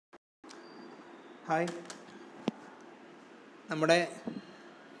Hi, നമ്മുടെ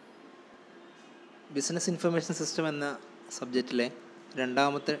business information system എന്ന സബ്ജക്റ്റിലെ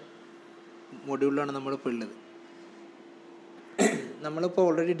രണ്ടാമത്തെ മൊഡ്യൂളിലാണ് നമ്മളിപ്പോൾ ഉള്ളത്. നമ്മളിപ്പോൾ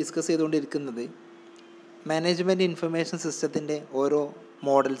ഓൾറെഡി ഡിസ്കസ് ചെയ്തുകൊണ്ടിരിക്കുന്നത് മാനേജ്മെൻറ്റ് ഇൻഫർമേഷൻ സിസ്റ്റത്തിൻ്റെ ഓരോ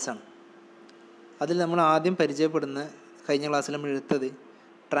മോഡൽസാണ്. അതിൽ നമ്മൾ ആദ്യം പരിചയപ്പെടുന്ന കഴിഞ്ഞ ക്ലാസ്സിൽ നമ്മൾ എടുത്തത്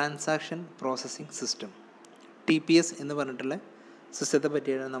ട്രാൻസാക്ഷൻ പ്രോസസ്സിംഗ് സിസ്റ്റം TPS എന്ന് പറഞ്ഞിട്ടുള്ള സിസ്റ്റത്തെ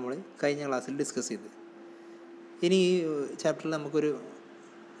പറ്റിയാണ് നമ്മൾ കഴിഞ്ഞ ക്ലാസ്സിൽ ഡിസ്കസ് ചെയ്തത്. ഇനി ഈ ചാപ്റ്ററിൽ നമുക്കൊരു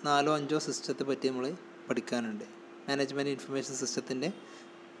 4-5 സിസ്റ്റത്തെ പറ്റി നമ്മൾ പഠിക്കാനുണ്ട്. മാനേജ്മെൻറ്റ് ഇൻഫർമേഷൻ സിസ്റ്റത്തിൻ്റെ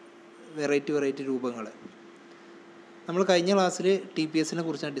വെറൈറ്റി രൂപങ്ങൾ. നമ്മൾ കഴിഞ്ഞ ക്ലാസ്സിൽ TPSനെ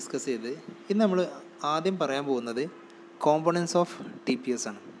കുറിച്ചാണ് ഡിസ്കസ് ചെയ്തത്. ഇന്ന് നമ്മൾ ആദ്യം പറയാൻ പോകുന്നത് കോമ്പണൻസ് ഓഫ് TPS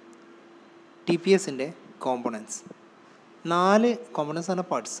ആണ്. TPSൻ്റെ കോമ്പണൻസ് 4 കോമ്പണൻസ് ആണ്,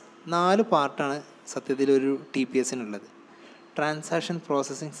 പാർട്സ്. 4 പാർട്ടാണ് സത്യത്തിൽ ഒരു TPSനുള്ളത്. ട്രാൻസാക്ഷൻ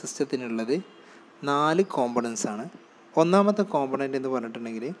പ്രോസസ്സിംഗ് സിസ്റ്റത്തിനുള്ളത് 4 കോമ്പണൻസ് ആണ്. ഒന്നാമത്തെ കോമ്പണൻ്റ് എന്ന്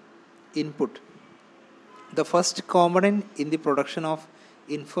പറഞ്ഞിട്ടുണ്ടെങ്കിൽ input. The first component in the production of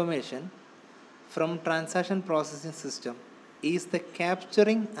information from transaction processing system is the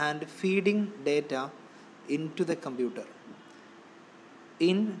capturing and feeding data in to the computer.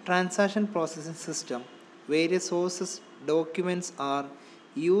 In transaction processing system, various sources documents are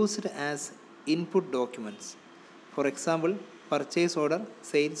used as input documents. For example, purchase order,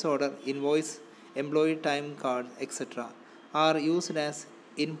 sales order, invoice, employee time card, etc. are used as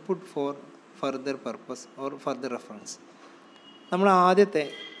input for further purpose or further reference. നമ്മൾ ആദ്യത്തെ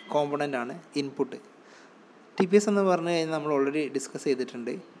component ആണ് input. TPS എന്ന് പറഞ്ഞു കഴിഞ്ഞാൽ നമ്മൾ already discuss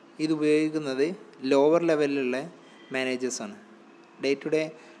ചെയ്തിട്ടുണ്ട്. ഇത് ഉപയോഗിക്കുന്നത് ലോവർ ലെവലിലുള്ള മാനേജേഴ്സാണ്. ഡേ ടു ഡേ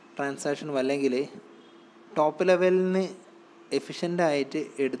ട്രാൻസാക്ഷനും അല്ലെങ്കിൽ ടോപ്പ് ലെവലിൽ നിന്ന് എഫിഷ്യൻ്റായിട്ട്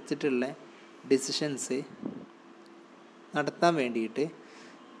എടുത്തിട്ടുള്ള ഡിസിഷൻസ് നടത്താൻ വേണ്ടിയിട്ട്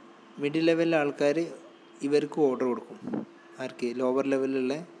മിഡിൽ ലെവലിലെ ആൾക്കാർ ഇവർക്ക് ഓർഡർ കൊടുക്കും. ആർക്ക്? ലോവർ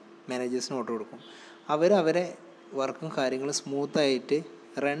ലെവലിലുള്ള മാനേജേഴ്സിന് ഓർഡർ കൊടുക്കും. അവരെ വർക്കും കാര്യങ്ങളും സ്മൂത്തായിട്ട്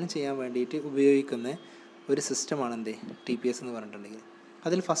റൺ ചെയ്യാൻ വേണ്ടിയിട്ട് ഉപയോഗിക്കുന്ന ഒരു സിസ്റ്റമാണ് എന്ത് TPS എന്ന് പറഞ്ഞിട്ടുണ്ടെങ്കിൽ.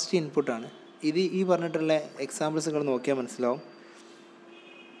 അതിൽ ഫസ്റ്റ് ഇൻപുട്ടാണ് ഇത്. ഈ പറഞ്ഞിട്ടുള്ള എക്സാമ്പിൾസ് നിങ്ങൾ നോക്കിയാൽ മനസ്സിലാവും.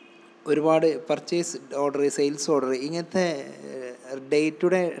 ഒരുപാട് പർച്ചേസ് ഓർഡർ, സെയിൽസ് ഓർഡർ, ഇങ്ങനത്തെ ഡേ ടു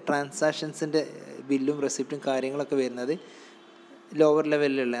ഡേ ട്രാൻസാക്ഷൻസിൻ്റെ ബില്ലും റെസിപ്റ്റും കാര്യങ്ങളൊക്കെ വരുന്നത് ലോവർ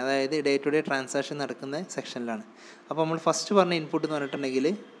ലെവലിലുള്ള, അതായത് ഡേ ടു ഡേ ട്രാൻസാക്ഷൻ നടക്കുന്ന സെക്ഷനിലാണ്. അപ്പോൾ നമ്മൾ ഫസ്റ്റ് പറഞ്ഞ ഇൻപുട്ട് എന്ന് പറഞ്ഞിട്ടുണ്ടെങ്കിൽ,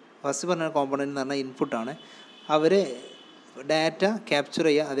 ഫസ്റ്റ് പറഞ്ഞ കോമ്പണൻ്റ് എന്ന് പറഞ്ഞാൽ ഇൻപുട്ടാണ്. അവർ ഡാറ്റ ക്യാപ്ചർ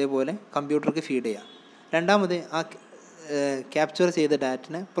ചെയ്യുക, അതേപോലെ കമ്പ്യൂട്ടർക്ക് ഫീഡ് ചെയ്യുക. രണ്ടാമത് ആ ക്യാപ്ചർ ചെയ്ത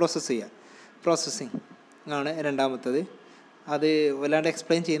ഡാറ്റനെ പ്രോസസ്സ് ചെയ്യുക. പ്രോസസ്സിങ് ആണ് രണ്ടാമത്തത്. അത് വല്ലാണ്ട്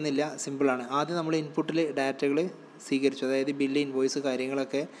എക്സ്പ്ലെയിൻ ചെയ്യുന്നില്ല, സിമ്പിളാണ്. ആദ്യം നമ്മൾ ഇൻപുട്ടിൽ ഡാറ്റകൾ സ്വീകരിച്ചു, അതായത് ബില്ല്, ഇൻവോയ്സ്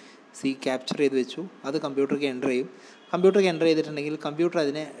കാര്യങ്ങളൊക്കെ ക്യാപ്ചർ ചെയ്ത് വെച്ചു. അത് കമ്പ്യൂട്ടർക്ക് എൻ്റർ ചെയ്യും. കമ്പ്യൂട്ടർക്ക് എൻ്റർ ചെയ്തിട്ടുണ്ടെങ്കിൽ കമ്പ്യൂട്ടർ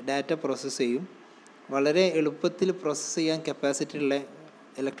അതിനെ ഡാറ്റ പ്രോസസ്സ് ചെയ്യും. വളരെ എളുപ്പത്തിൽ പ്രോസസ്സ് ചെയ്യാൻ കപ്പാസിറ്റി ഉള്ള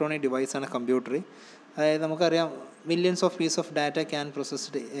ഇലക്ട്രോണിക് ഡിവൈസാണ് കമ്പ്യൂട്ടർ. അതായത് നമുക്കറിയാം, millions of peace of data can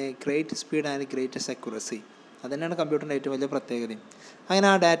processed great speed and greatest accuracy. അതുതന്നെയാണ് കമ്പ്യൂട്ടറിൻ്റെ ഏറ്റവും വലിയ പ്രത്യേകതയും. അങ്ങനെ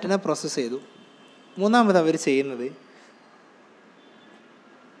ആ ഡാറ്റനെ പ്രോസസ്സ് ചെയ്തു. മൂന്നാമത് അവർ ചെയ്യുന്നത്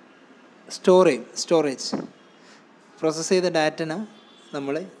സ്റ്റോറേജ്. പ്രോസസ്സ് ചെയ്ത ഡാറ്റനെ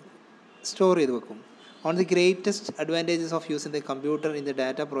നമ്മൾ സ്റ്റോർ ചെയ്ത് വെക്കും. On the greatest advantages of using the computer in the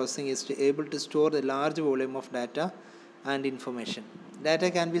data processing is to able to store the large volume of data and information. Data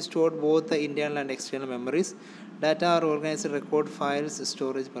can be stored both the internal and external memories. Data are organized record files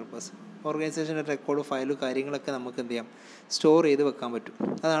storage purpose. ഓർഗനൈസേഷൻ്റെ record ഫയലും കാര്യങ്ങളൊക്കെ നമുക്ക് എന്ത് ചെയ്യാം, store ചെയ്ത് വെക്കാൻ പറ്റും.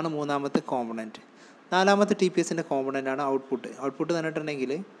 അതാണ് മൂന്നാമത്തെ കോമ്പണൻറ്റ്. നാലാമത്തെ TPSൻ്റെ കോമ്പണൻ്റാണ് ഔട്ട്പുട്ട്. ഔട്ട്പുട്ട് എന്ന്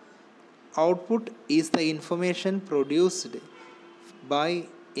പറഞ്ഞിട്ടുണ്ടെങ്കിൽ, output is the information produced by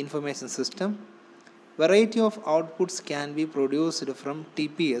information system. Variety of outputs can be produced from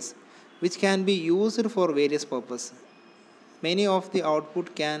TPS, which can be used for various purposes. Many of the output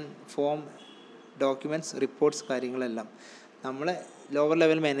can form documents, reports കാര്യങ്ങളെല്ലാം നമ്മളെ lower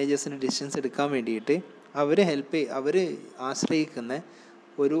level മാനേജേഴ്സിൻ്റെ decisions എടുക്കാൻ വേണ്ടിയിട്ട് അവർ ആശ്രയിക്കുന്ന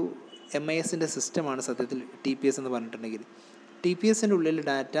ഒരു MISൻ്റെ സിസ്റ്റമാണ് സത്യത്തിൽ TPS എന്ന് പറഞ്ഞിട്ടുണ്ടെങ്കിൽ. TPSൻ്റെ ഉള്ളിൽ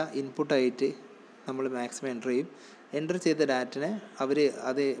ഡാറ്റ ഇൻപുട്ടായിട്ട് നമ്മൾ മാക്സിമം എൻ്റർ ചെയ്യും. എൻ്റർ ചെയ്ത ഡാറ്റനെ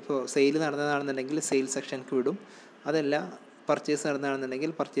അത് ഇപ്പോൾ സെയിൽ നടന്നതാണെന്നുണ്ടെങ്കിൽ സെയിൽസ് സെക്ഷനിലേക്ക് വിടും. അതല്ല പർച്ചേസ്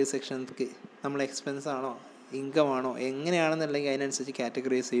നടന്നതാണെന്നുണ്ടെങ്കിൽ പർച്ചേസ് സെക്ഷനിലേക്ക് നമ്മൾ എക്സ്പെൻസ് ആണോ ഇൻകം ആണോ എങ്ങനെയാണെന്നുണ്ടെങ്കിൽ അതിനനുസരിച്ച്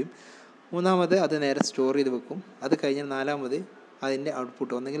കാറ്റഗറൈസ് ചെയ്യും. മൂന്നാമത് അത് നേരെ സ്റ്റോർ ചെയ്ത് വെക്കും. അത് കഴിഞ്ഞാൽ നാലാമത് അതിൻ്റെ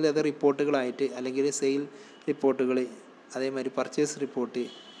ഔട്ട്പുട്ട് ഒന്നെങ്കിൽ അത് റിപ്പോർട്ടുകളായിട്ട്, അല്ലെങ്കിൽ സെയിൽ റിപ്പോർട്ടുകൾ, അതേമാതിരി പർച്ചേസ് റിപ്പോർട്ട്,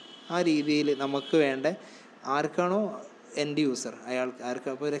 ആ രീതിയിൽ നമുക്ക് വേണ്ട ആർക്കാണോ എൻഡ് യൂസർ, ആർക്ക്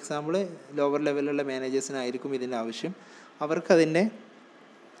ഇപ്പോൾ ഒരു എക്സാമ്പിൾ ലോവർ ലെവലിലുള്ള മാനേജേഴ്സിനായിരിക്കും ഇതിൻ്റെ ആവശ്യം. അവർക്കതിൻ്റെ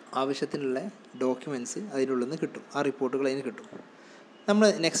ആവശ്യത്തിനുള്ള ഡോക്യുമെൻറ്റ്സ് അതിനുള്ളിൽ നിന്ന് കിട്ടും, ആ റിപ്പോർട്ടുകൾ അതിന് കിട്ടും. നമ്മൾ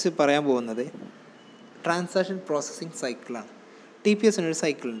നെക്സ്റ്റ് പറയാൻ പോകുന്നത് ട്രാൻസാക്ഷൻ പ്രോസസ്സിംഗ് സൈക്കിളാണ്. TPS ഒരു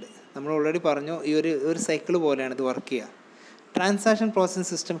സൈക്കിളുണ്ട്. നമ്മൾ ഓൾറെഡി പറഞ്ഞു ഈ ഒരു സൈക്കിൾ പോലെയാണ് ഇത് വർക്ക് ചെയ്യുക. Transaction processing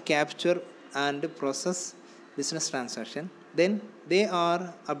system capture and process business transaction. Then they are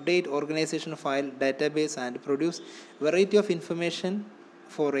update organization file database and produce variety of information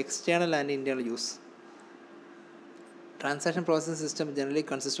for external and internal use. Transaction processing system generally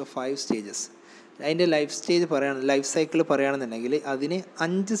consists of 5 stages. അതിൻ്റെ life cycle പറയുകയാണെന്നുണ്ടെങ്കിൽ അതിന്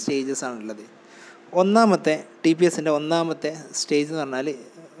 5 stages ആണുള്ളത്. ഒന്നാമത്തെ TPSൻ്റെ ഒന്നാമത്തെ stage എന്ന് പറഞ്ഞാൽ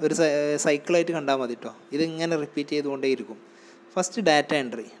ഒരു സൈക്കിളായിട്ട് കണ്ടാൽ മതി കേട്ടോ. ഇതിങ്ങനെ റിപ്പീറ്റ് ചെയ്തുകൊണ്ടേയിരിക്കും. ഫസ്റ്റ് ഡാറ്റ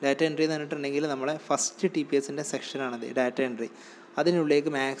എൻട്രി എന്ന് പറഞ്ഞിട്ടുണ്ടെങ്കിൽ നമ്മളെ first TPSൻ്റെ സെക്ഷനാണത് data entry.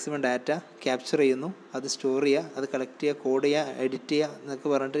 അതിനുള്ളിലേക്ക് maximum data capture ചെയ്യുന്നു, അത് സ്റ്റോർ ചെയ്യുക, അത് കളക്ട് ചെയ്യുക, കോഡ് ചെയ്യുക, എഡിറ്റ് ചെയ്യുക എന്നൊക്കെ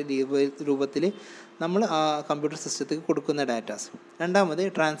പറഞ്ഞിട്ട് രൂപത്തിൽ നമ്മൾ ആ കമ്പ്യൂട്ടർ സിസ്റ്റത്തേക്ക് കൊടുക്കുന്ന ഡാറ്റാസ്. രണ്ടാമത്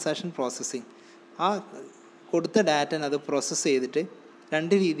ട്രാൻസാക്ഷൻ പ്രോസസ്സിങ്. ആ കൊടുത്ത ഡാറ്റനെ അത് പ്രോസസ്സ് ചെയ്തിട്ട്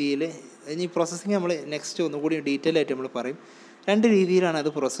 2 രീതിയിൽ, ഇനി പ്രോസസ്സിങ് നമ്മൾ നെക്സ്റ്റ് ഒന്നുകൂടി ഡീറ്റെയിൽ ആയിട്ട് നമ്മൾ പറയും. 2 രീതിയിലാണ് അത്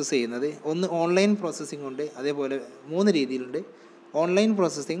പ്രോസസ്സ് ചെയ്യുന്നത്. ഒന്ന് ഓൺലൈൻ പ്രോസസ്സിംഗ് ഉണ്ട്, അതേപോലെ 3 രീതിയിലുണ്ട്. Online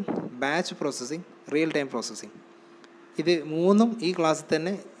processing, batch processing, real time processing. ഇത് 3ഉം ഈ ക്ലാസ്സിൽ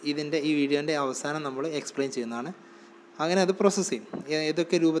തന്നെ ഈ വീഡിയോൻ്റെ അവസാനം നമ്മൾ എക്സ്പ്ലെയിൻ ചെയ്യുന്നതാണ്. അങ്ങനെ അത് പ്രോസസ്സ് ചെയ്യും.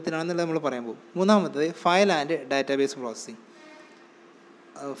 ഏതൊക്കെ രൂപത്തിലാണെന്നുള്ളത് നമ്മൾ പറയാൻ പോകും. മൂന്നാമത്തത് file and database processing.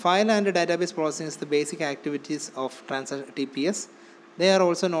 File and database processing is the basic activities of TPS. They are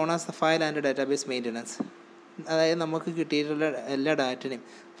also known as the file and database maintenance. അതായത് നമുക്ക് കിട്ടിയിട്ടുള്ള എല്ലാ ഡാറ്റയും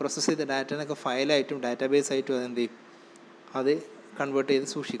പ്രോസസ്സ് ചെയ്ത ഡാറ്റനൊക്കെ ഫയലായിട്ടും ഡാറ്റാബേസ് ആയിട്ടും അതെന്ത് ചെയ്യും, അത് കൺവേർട്ട് ചെയ്ത്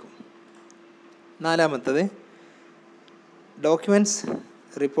സൂക്ഷിക്കും. നാലാമത്തത് ഡോക്യുമെൻറ്റ്സ്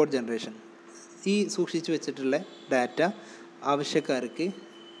റിപ്പോർട്ട് ജനറേഷൻ. ഈ സൂക്ഷിച്ച് വെച്ചിട്ടുള്ള ഡാറ്റ ആവശ്യക്കാർക്ക്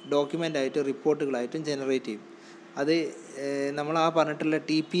ഡോക്യുമെൻ്റായിട്ടും റിപ്പോർട്ടുകളായിട്ടും ജനറേറ്റ് ചെയ്യും. അത് നമ്മൾ ആ പറഞ്ഞിട്ടുള്ള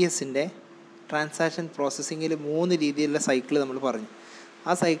TPSൻ്റെ ട്രാൻസാക്ഷൻ പ്രോസസ്സിങ്ങിൽ 3 രീതിയിലുള്ള സൈക്കിൾ നമ്മൾ പറഞ്ഞു.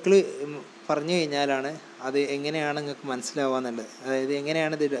 ആ സൈക്കിൾ പറഞ്ഞു കഴിഞ്ഞാലാണ് അത് എങ്ങനെയാണ് നിങ്ങൾക്ക് മനസ്സിലാവുക എന്നുള്ളത്, അതായത്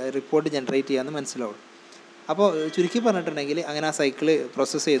എങ്ങനെയാണ് ഇത് റിപ്പോർട്ട് ജനറേറ്റ് ചെയ്യാമെന്ന് മനസ്സിലാവും. അപ്പോൾ ചുരുക്കി പറഞ്ഞിട്ടുണ്ടെങ്കിൽ അങ്ങനെ ആ സൈക്കിൾ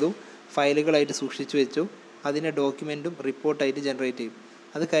പ്രോസസ്സ് ചെയ്തു, ഫയലുകളായിട്ട് സൂക്ഷിച്ചു വെച്ചു, അതിനെ ഡോക്യുമെൻറ്റും റിപ്പോർട്ടായിട്ട് ജനറേറ്റ് ചെയ്യും.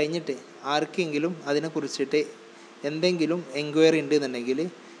 അത് കഴിഞ്ഞിട്ട് ആർക്കെങ്കിലും അതിനെക്കുറിച്ചിട്ട് എന്തെങ്കിലും എൻക്വയറി ഉണ്ട് എന്നുണ്ടെങ്കിൽ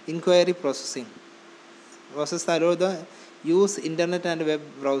inquiry processing process allow the use internet and web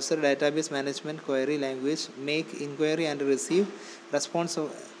browser database management query language make inquiry and receive response of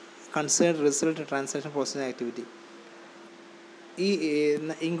concerned result transaction processing activity. ഈ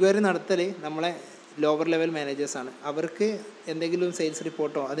ഇൻക്വയറി നടത്തൽ നമ്മളെ ലോവർ ലെവൽ മാനേജേഴ്സാണ്. അവർക്ക് എന്തെങ്കിലും സെയിൽസ്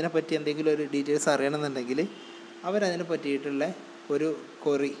റിപ്പോർട്ടോ അതിനെപ്പറ്റി എന്തെങ്കിലും ഒരു ഡീറ്റെയിൽസ് അറിയണമെന്നുണ്ടെങ്കിൽ അവരതിനെ പറ്റിയിട്ടുള്ള ഒരു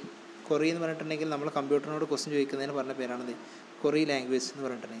കൊറി എന്ന് പറഞ്ഞിട്ടുണ്ടെങ്കിൽ നമ്മൾ കമ്പ്യൂട്ടറിനോട് ക്വസ്റ്റ്യൻ ചോദിക്കുന്നതിന് പറഞ്ഞ പേരാണത് കൊറി ലാംഗ്വേജ് എന്ന്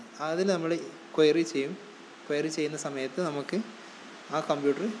പറഞ്ഞിട്ടുണ്ടെങ്കിൽ. അതിൽ നമ്മൾ ക്വയറി ചെയ്യുന്ന സമയത്ത് നമുക്ക് ആ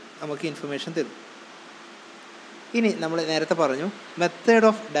കമ്പ്യൂട്ടർ നമുക്ക് ഇൻഫർമേഷൻ തരും. ഇനി നമ്മൾ നേരത്തെ പറഞ്ഞു മെത്തേഡ്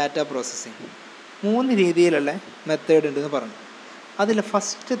ഓഫ് ഡാറ്റ പ്രോസസ്സിങ്. 3 രീതിയിലുള്ള മെത്തേഡ് ഉണ്ടെന്ന് പറഞ്ഞു. അതിൽ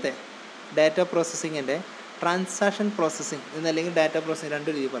ഫസ്റ്റത്തെ data പ്രോസസ്സിങ്ങിൻ്റെ transaction processing എന്നല്ലെങ്കിൽ data processing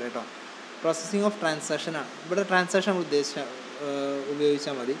 2 രീതി പറയാം കേട്ടോ. പ്രോസസ്സിങ് ഓഫ് ട്രാൻസാക്ഷനാണ് ഇവിടെ ട്രാൻസാക്ഷൻ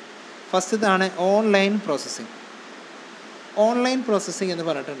ഉപയോഗിച്ചാൽ മതി. ഫസ്റ്റത്താണ് ഓൺലൈൻ പ്രോസസ്സിങ്. ഓൺലൈൻ പ്രോസസ്സിങ് എന്ന്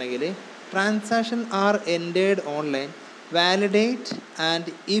പറഞ്ഞിട്ടുണ്ടെങ്കിൽ transaction are entered online, validate and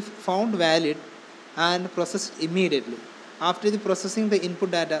if found valid and processed immediately. After the processing the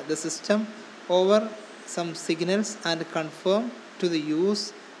input data, the system over some signals and confirm to the use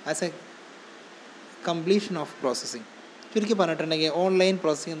as a completion of processing. ചുരുക്കി പറഞ്ഞിട്ടുണ്ടെങ്കിൽ online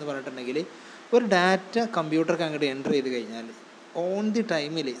processing എന്ന് പറഞ്ഞിട്ടുണ്ടെങ്കിൽ ഒരു data കമ്പ്യൂട്ടർക്ക് അങ്ങോട്ട് enter ചെയ്ത് കഴിഞ്ഞാൽ on the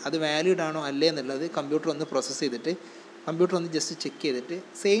ടൈമിൽ അത് വാലിഡ് ആണോ അല്ലേ എന്നുള്ളത് കമ്പ്യൂട്ടർ ഒന്ന് പ്രോസസ്സ് ചെയ്തിട്ട് കമ്പ്യൂട്ടർ ഒന്ന് ജസ്റ്റ് ചെക്ക് ചെയ്തിട്ട്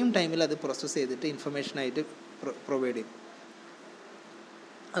സെയിം ടൈമിൽ അത് പ്രോസസ്സ് ചെയ്തിട്ട് ഇൻഫർമേഷനായിട്ട് പ്രൊവൈഡ് ചെയ്യും.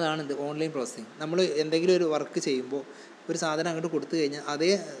 അതാണ് ഇത് ഓൺലൈൻ പ്രോസസ്സിങ്. നമ്മൾ എന്തെങ്കിലും ഒരു വർക്ക് ചെയ്യുമ്പോൾ ഒരു സാധനം അങ്ങോട്ട് കൊടുത്തു കഴിഞ്ഞാൽ അതേ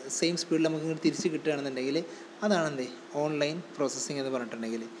സെയിം സ്പീഡിൽ നമുക്ക് ഇങ്ങോട്ട് തിരിച്ച് കിട്ടുകയാണെന്നുണ്ടെങ്കിൽ അതാണ് ഓൺലൈൻ പ്രോസസ്സിങ് എന്ന്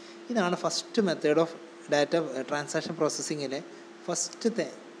പറഞ്ഞിട്ടുണ്ടെങ്കിൽ. ഇതാണ് first method of data transaction പ്രോസസ്സിങ്ങിലെ ഫസ്റ്റത്തെ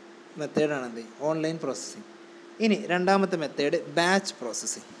മെത്തേഡാണെന്ത് ഓൺലൈൻ പ്രോസസ്സിങ്. ഇനി രണ്ടാമത്തെ method batch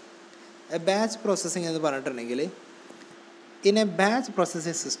processing. Batch processing എന്ന് പറഞ്ഞിട്ടുണ്ടെങ്കിൽ in a batch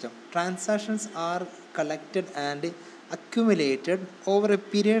processing system, transactions are collected and accumulated over a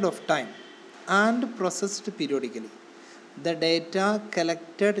period of time and processed periodically. The data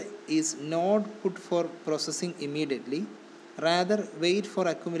collected is not put for processing immediately, rather wait for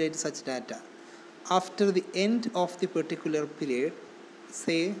accumulate such data. After the end of the particular period,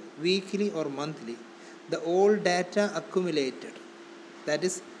 say weekly or monthly, the old data accumulated, that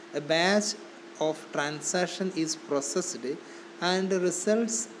is a batch of transaction is processed and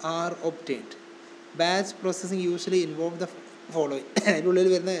results are obtained. Batch processing usually involve the following. അതിനുള്ളിൽ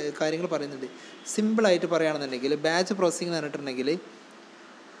വരുന്ന കാര്യങ്ങൾ പറയുന്നുണ്ട്. സിമ്പിളായിട്ട് പറയുകയാണെന്നുണ്ടെങ്കിൽ batch processing എന്ന് പറഞ്ഞിട്ടുണ്ടെങ്കിൽ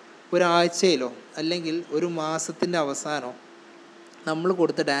ഒരാഴ്ചയിലോ അല്ലെങ്കിൽ ഒരു മാസത്തിൻ്റെ അവസാനമോ നമ്മൾ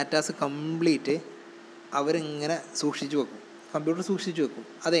കൊടുത്ത ഡാറ്റാസ് കംപ്ലീറ്റ് അവരിങ്ങനെ സൂക്ഷിച്ച് വെക്കും, കമ്പ്യൂട്ടർ സൂക്ഷിച്ച് വെക്കും.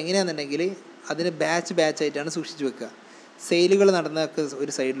 അതെങ്ങനെയാണെന്നുണ്ടെങ്കിൽ അതിന് ബാച്ചായിട്ടാണ് സൂക്ഷിച്ച് വെക്കുക. സെയിലുകൾ നടന്നതൊക്കെ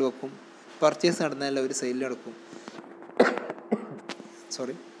ഒരു സൈഡിൽ വെക്കും, പർച്ചേസ് നടന്നതെല്ലാം ഒരു സൈഡിൽ വെക്കും.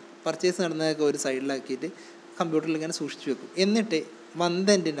 പർച്ചേസ് നടന്നതൊക്കെ ഒരു സൈഡിലാക്കിയിട്ട് കമ്പ്യൂട്ടറിൽ ഇങ്ങനെ സൂക്ഷിച്ച് വെക്കും. എന്നിട്ട്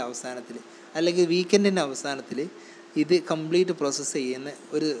മന്ത് എൻഡിൻ്റെ അവസാനത്തിൽ അല്ലെങ്കിൽ വീക്കെൻഡിൻ്റെ അവസാനത്തിൽ ഇത് കംപ്ലീറ്റ് പ്രോസസ്സ് ചെയ്യുന്ന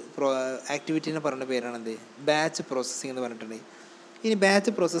ഒരു ആക്ടിവിറ്റീനെ പറഞ്ഞ പേരാണെന്ത്, ബാച്ച് പ്രോസസ്സിംഗ് എന്ന് പറഞ്ഞിട്ടുണ്ടെങ്കിൽ. ഇനി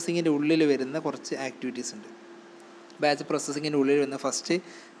ബാച്ച് പ്രോസസ്സിങ്ങിൻ്റെ ഉള്ളിൽ വരുന്ന കുറച്ച് ആക്ടിവിറ്റീസ് ഉണ്ട്. ബാച്ച് പ്രോസസ്സിങ്ങിൻ്റെ ഉള്ളിൽ വരുന്ന first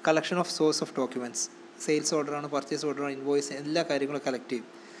collection of swords of documents. Sales ഓർഡറാണ്, purchase ഓർഡറാണ്, invoice, എല്ലാ കാര്യങ്ങളും കളക്ട് ചെയ്യും.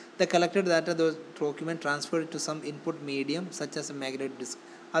 The collected data document transferred to some input medium such as A magnetic disk.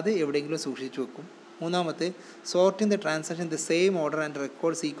 അത് എവിടെയെങ്കിലും സൂക്ഷിച്ച് വെക്കും. മൂന്നാമത്തെ sorting the transaction the same order and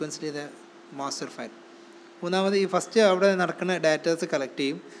record സീക്വൻസിൽ the master file. മൂന്നാമത് ഈ ഫസ്റ്റ് അവിടെ നടക്കുന്ന ഡാറ്റാസ് കളക്ട്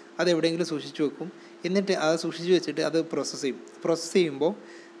ചെയ്യും, അത് എവിടെയെങ്കിലും സൂക്ഷിച്ച് വെക്കും. എന്നിട്ട് അത് സൂക്ഷിച്ച് വെച്ചിട്ട് അത് പ്രോസസ്സ് ചെയ്യുമ്പോൾ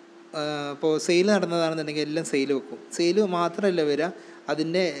ഇപ്പോൾ സെയിൽ നടന്നതാണെന്നുണ്ടെങ്കിൽ എല്ലാം സെയിൽ വെക്കും. സെയിൽ മാത്രമല്ല വരിക,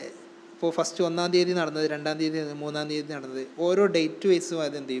 അതിൻ്റെ ഇപ്പോൾ ഫസ്റ്റ് 1-ാം തീയതി നടന്നത്, 2-ാം തീയതി, 3-ാം തീയതി നടന്നത്, ഓരോ ഡേറ്റ് വൈസും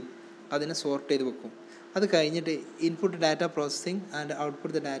അതെന്ത് ചെയ്യും, അതിനെ സോർട്ട് ചെയ്ത് വെക്കും. അത് കഴിഞ്ഞിട്ട് input data processing and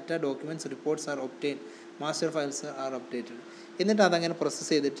output the data documents reports R obtain, master files R updated. എന്നിട്ട് അതങ്ങനെ പ്രോസസ്സ്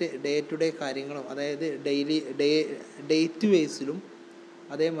ചെയ്തിട്ട് ഡേ ടു ഡേ കാര്യങ്ങളും, അതായത് ഡേറ്റ് ബേസിലും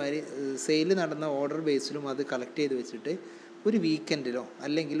അതേമാതിരി സെയിൽ നടന്ന ഓർഡർ ബേസിലും അത് കളക്ട് ചെയ്ത് വെച്ചിട്ട് ഒരു വീക്കെൻഡിലോ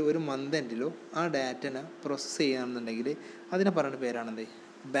അല്ലെങ്കിൽ ഒരു മന്ത് എൻഡിലോ ആ ഡാറ്റനെ പ്രോസസ്സ് ചെയ്യുകയാണെന്നുണ്ടെങ്കിൽ അതിനെ പറയുന്ന പേരാണെന്ത്,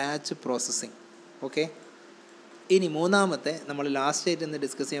 ബാച്ച് പ്രോസസ്സിങ്. ഓക്കെ. ഇനി മൂന്നാമത്തെ നമ്മൾ ലാസ്റ്റ് ആയിട്ട് ഇന്ന്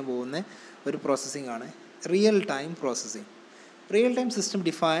ഡിസ്കസ് ചെയ്യാൻ പോകുന്ന ഒരു പ്രോസസ്സിംഗ് ആണ് real time processing. Real time system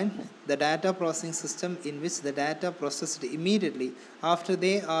define the data processing system in which the data processed immediately after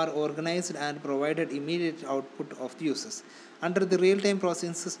they are organized and provided immediate output of the users. Under the real time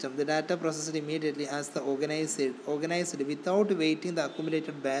processing system, the data processed immediately as the organized without waiting the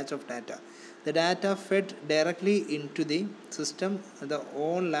accumulated batch of data. The data fed directly into the system, the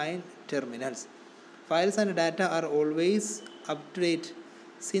online terminals. Files and data are always up to date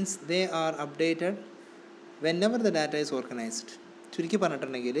since they are updated whenever the data is organized. ചുരുക്കി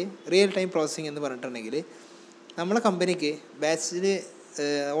പറഞ്ഞിട്ടുണ്ടെങ്കിൽ real time processing എന്ന് പറഞ്ഞിട്ടുണ്ടെങ്കിൽ നമ്മളെ കമ്പനിക്ക് ബാച്ചിൽ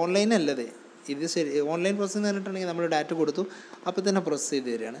ഓൺലൈനല്ലത് ഇത് ശരി. Online processing എന്ന് പറഞ്ഞിട്ടുണ്ടെങ്കിൽ നമ്മൾ ഡാറ്റ കൊടുത്തു അപ്പോൾ തന്നെ പ്രോസസ്സ് ചെയ്ത്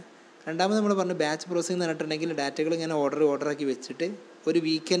തരികയാണ്. രണ്ടാമത് നമ്മൾ പറഞ്ഞു ബാച്ച് പ്രോസസ്സിംഗ് എന്ന് പറഞ്ഞിട്ടുണ്ടെങ്കിൽ ഡാറ്റകൾ ഇങ്ങനെ ഓർഡറാക്കി വെച്ചിട്ട് ഒരു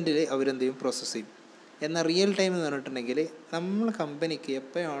വീക്കെൻഡിൽ അവരെന്ത് ചെയ്യും, പ്രോസസ്സ് ചെയ്യും. എന്നാൽ റിയൽ ടൈം എന്ന് പറഞ്ഞിട്ടുണ്ടെങ്കിൽ നമ്മളെ കമ്പനിക്ക്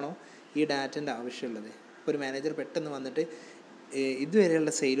എപ്പോഴാണോ ഈ ഡാറ്റേൻ്റെ ആവശ്യമുള്ളത്, ഒരു മാനേജർ പെട്ടെന്ന് വന്നിട്ട്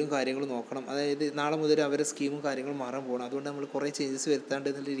ഇതുവരെയുള്ള സെയിലും കാര്യങ്ങളും നോക്കണം, അതായത് നാളെ മുതൽ അവരെ സ്കീമും കാര്യങ്ങളും മാറാൻ പോകണം, അതുകൊണ്ട് നമ്മൾ കുറേ ചേഞ്ചസ് വരുത്താണ്ട്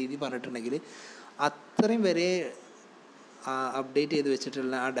എന്നുള്ള രീതി പറഞ്ഞിട്ടുണ്ടെങ്കിൽ അത്രയും വരെ അപ്ഡേറ്റ് ചെയ്ത്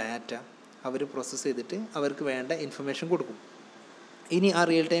വെച്ചിട്ടുള്ള ആ ഡാറ്റ അവർ പ്രോസസ്സ് ചെയ്തിട്ട് അവർക്ക് വേണ്ട ഇൻഫർമേഷൻ കൊടുക്കും. ഇനി ആ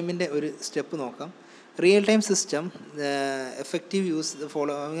റിയൽ ടൈമിൻ്റെ ഒരു സ്റ്റെപ്പ് നോക്കാം. Real time system effective use the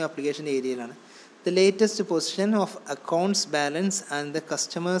following application ഏരിയയിലാണ്. The latest position of accounts balance and the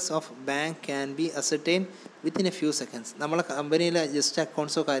customers of bank can be ascertained within a few seconds. നമ്മളെ കമ്പനിയിലെ ജസ്റ്റ്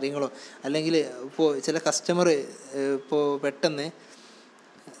അക്കൗണ്ട്സോ കാര്യങ്ങളോ അല്ലെങ്കിൽ ഇപ്പോൾ ചില കസ്റ്റമർ ഇപ്പോൾ പെട്ടെന്ന്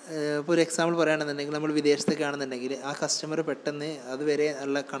ഇപ്പോൾ ഒരു എക്സാമ്പിൾ പറയുകയാണെന്നുണ്ടെങ്കിൽ നമ്മൾ വിദേശത്തൊക്കെ ആണെന്നുണ്ടെങ്കിൽ ആ കസ്റ്റമർ പെട്ടെന്ന് അതുവരെ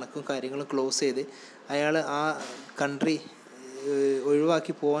ഉള്ള കണക്കും കാര്യങ്ങളും ക്ലോസ് ചെയ്ത് അയാൾ ആ കൺട്രി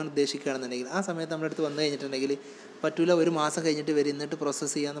ഒഴിവാക്കി പോകാൻ ഉദ്ദേശിക്കുകയാണെന്നുണ്ടെങ്കിൽ ആ സമയത്ത് നമ്മുടെ അടുത്ത് വന്നു കഴിഞ്ഞിട്ടുണ്ടെങ്കിൽ പറ്റില്ല, ഒരു മാസം കഴിഞ്ഞിട്ട് വരും എന്നിട്ട്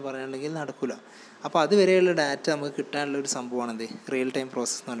പ്രോസസ്സ് ചെയ്യാമെന്ന് പറയുകയാണെങ്കിൽ നടക്കില്ല. അപ്പോൾ അതുവരെയുള്ള ഡാറ്റ നമുക്ക് കിട്ടാനുള്ള ഒരു സംഭവമാണ് എന്ത്, റിയൽ ടൈം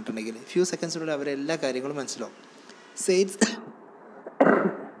പ്രോസസ്സ് എന്ന് പറഞ്ഞിട്ടുണ്ടെങ്കിൽ ഫ്യൂ സെക്കൻഡ്സിനുള്ളിൽ അവരെല്ലാ കാര്യങ്ങളും മനസ്സിലാവും.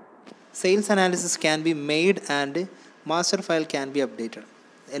 Sales analysis can be made and master file can be updated.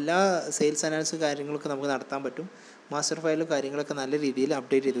 എല്ലാ സെയിൽസ് അനാലിസിസ് കാര്യങ്ങളൊക്കെ നമുക്ക് നടത്താൻ പറ്റും. മാസ്റ്റർ ഫയലും കാര്യങ്ങളൊക്കെ നല്ല രീതിയിൽ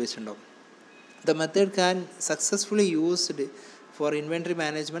അപ്ഡേറ്റ് ചെയ്ത് വെച്ചിട്ടുണ്ടാവും. The method can successfully used for inventory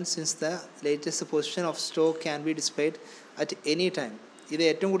management since the latest position of stock can be displayed at any time. ഇത്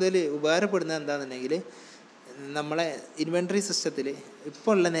ഏറ്റവും കൂടുതൽ ഉപകാരപ്പെടുന്നത് എന്താണെന്നുണ്ടെങ്കിൽ നമ്മളെ ഇൻവെൻട്രി സിസ്റ്റത്തിൽ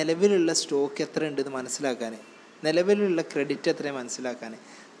ഇപ്പോൾ ഉള്ള നിലവിലുള്ള സ്റ്റോക്ക് എത്ര ഉണ്ടെന്ന് മനസ്സിലാക്കാൻ, നിലവിലുള്ള ക്രെഡിറ്റ് എത്രയും മനസ്സിലാക്കാൻ,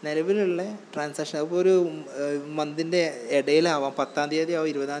 നിലവിലുള്ള ട്രാൻസാക്ഷൻ അപ്പോൾ ഒരു മന്തിൻ്റെ ഇടയിലാവാം, 10-ാം തീയതി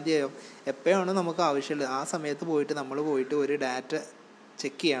ആവും, 20-ാം തീയതി ആവും, എപ്പോഴാണോ നമുക്ക് ആവശ്യമുള്ളത് ആ സമയത്ത് പോയിട്ട് ഒരു ഡാറ്റ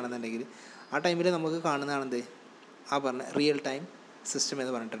ചെക്ക് ചെയ്യുകയാണെന്നുണ്ടെങ്കിൽ ആ ടൈമിൽ നമുക്ക് കാണുന്നതാണെന്ത്, ആ പറഞ്ഞ റിയൽ ടൈം സിസ്റ്റം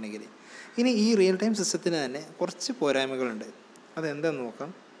എന്ന് പറഞ്ഞിട്ടുണ്ടെങ്കിൽ. ഇനി ഈ റിയൽ ടൈം സിസ്റ്റത്തിന് തന്നെ കുറച്ച് പോരായ്മകളുണ്ട്. അതെന്താണെന്ന് നോക്കാം.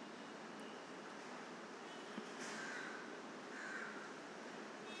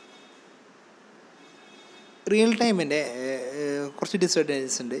 റിയൽ ടൈമിൻ്റെ കുറച്ച്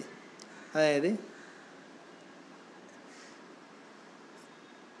ഡിസഡ്വാൻറ്റേജസ് ഉണ്ട്. അതായത്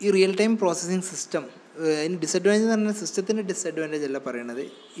ഈ റിയൽ ടൈം പ്രോസസ്സിംഗ് സിസ്റ്റം അതിന് ഡിസഡ്വാൻറ്റേജ് എന്ന് പറഞ്ഞാൽ സിസ്റ്റത്തിൻ്റെ ഡിസഡ്വാൻറ്റേജ് അല്ല പറയണത്.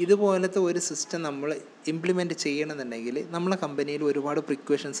 ഇതുപോലത്തെ ഒരു സിസ്റ്റം നമ്മൾ ഇംപ്ലിമെൻറ്റ് ചെയ്യണമെന്നുണ്ടെങ്കിൽ നമ്മളെ കമ്പനിയിൽ ഒരുപാട്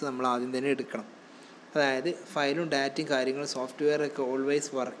പ്രിക്കോഷൻസ് നമ്മൾ ആദ്യം തന്നെ എടുക്കണം. അതായത് ഫയലും ഡാറ്റയും കാര്യങ്ങളും സോഫ്റ്റ്വെയറൊക്കെ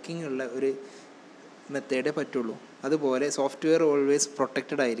ഓൾവേസ് വർക്കിംഗ് ഉള്ള ഒരു മെത്തേഡേ പറ്റുള്ളൂ. അതുപോലെ സോഫ്റ്റ്വെയർ ഓൾവേസ്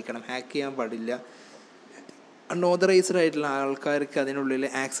പ്രൊട്ടക്റ്റഡ് ആയിരിക്കണം, ഹാക്ക് ചെയ്യാൻ പാടില്ല, അൺഓതറൈസ്ഡ് ആയിട്ടുള്ള ആൾക്കാർക്ക് അതിനുള്ളിൽ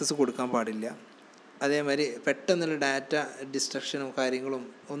ആക്സസ് കൊടുക്കാൻ പാടില്ല. അതേമാതിരി പെട്ടെന്നുള്ള ഡാറ്റ ഡിസ്ട്രക്ഷനും കാര്യങ്ങളും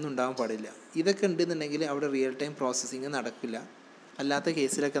ഒന്നും ഉണ്ടാകാൻ പാടില്ല. ഇതൊക്കെ ഉണ്ടെന്നുണ്ടെങ്കിൽ അവിടെ റിയൽ ടൈം പ്രോസസ്സിങ് നടക്കില്ല. അല്ലാത്ത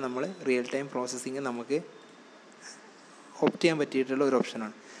കേസിലൊക്കെ നമ്മൾ റിയൽ ടൈം പ്രോസസ്സിങ് നമുക്ക് ഓപ്റ്റ് ചെയ്യാൻ പറ്റിയിട്ടുള്ള ഒരു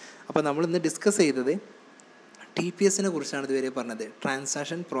ഓപ്ഷനാണ്. അപ്പോൾ നമ്മളിന്ന് ഡിസ്കസ് ചെയ്തത് TPS കുറിച്ചാണ് ഇതുവരെ പറഞ്ഞത്,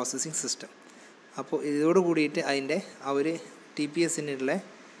 ട്രാൻസാക്ഷൻ പ്രോസസ്സിംഗ് സിസ്റ്റം. അപ്പോൾ ഇതോട് കൂടിയിട്ട് അതിൻ്റെ ആ ഒരു TPS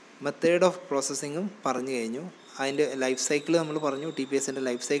മെത്തേഡ് ഓഫ് പ്രോസസ്സിങ്ങും പറഞ്ഞു കഴിഞ്ഞു. അതിൻ്റെ ലൈഫ് സൈക്കിൾ നമ്മൾ പറഞ്ഞു, TPS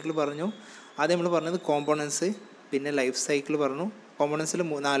ലൈഫ് സൈക്കിൾ പറഞ്ഞു. ആദ്യം നമ്മൾ പറഞ്ഞത് കോമ്പോണൻസ്, പിന്നെ ലൈഫ് സൈക്കിൾ പറഞ്ഞു. കോമ്പോണൻസിൽ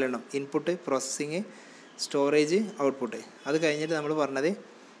 4 എണ്ണം: ഇൻപുട്ട്, പ്രോസസ്സിങ്, സ്റ്റോറേജ്, ഔട്ട്പുട്ട്. അത് കഴിഞ്ഞിട്ട് നമ്മൾ പറഞ്ഞത്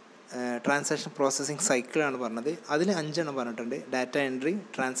ട്രാൻസാക്ഷൻ പ്രോസസ്സിങ് സൈക്കിളാണ് പറഞ്ഞത്. അതിൽ 5 എണ്ണം പറഞ്ഞിട്ടുണ്ട്: ഡാറ്റ എൻട്രി,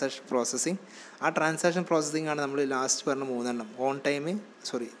 ട്രാൻസാക്ഷൻ പ്രോസസ്സിങ്. ആ ട്രാൻസാക്ഷൻ പ്രോസസ്സിംഗ് ആണ് നമ്മൾ ലാസ്റ്റ് പറഞ്ഞ 3 എണ്ണം: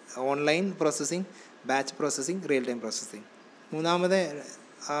 online processing, batch processing, real time processing. മൂന്നാമത്തെ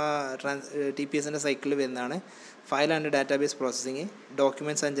TPS സൈക്കിളിൽ വരുന്നതാണ് file and database processing,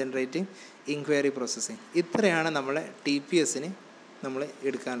 documents and generating, inquiry processing. ഇത്രയാണ് നമ്മളെ TPS നമ്മൾ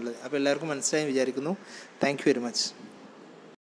എടുക്കാനുള്ളത്. അപ്പോൾ എല്ലാവർക്കും മനസ്സിലായി വിചാരിക്കുന്നു. Thank you very much.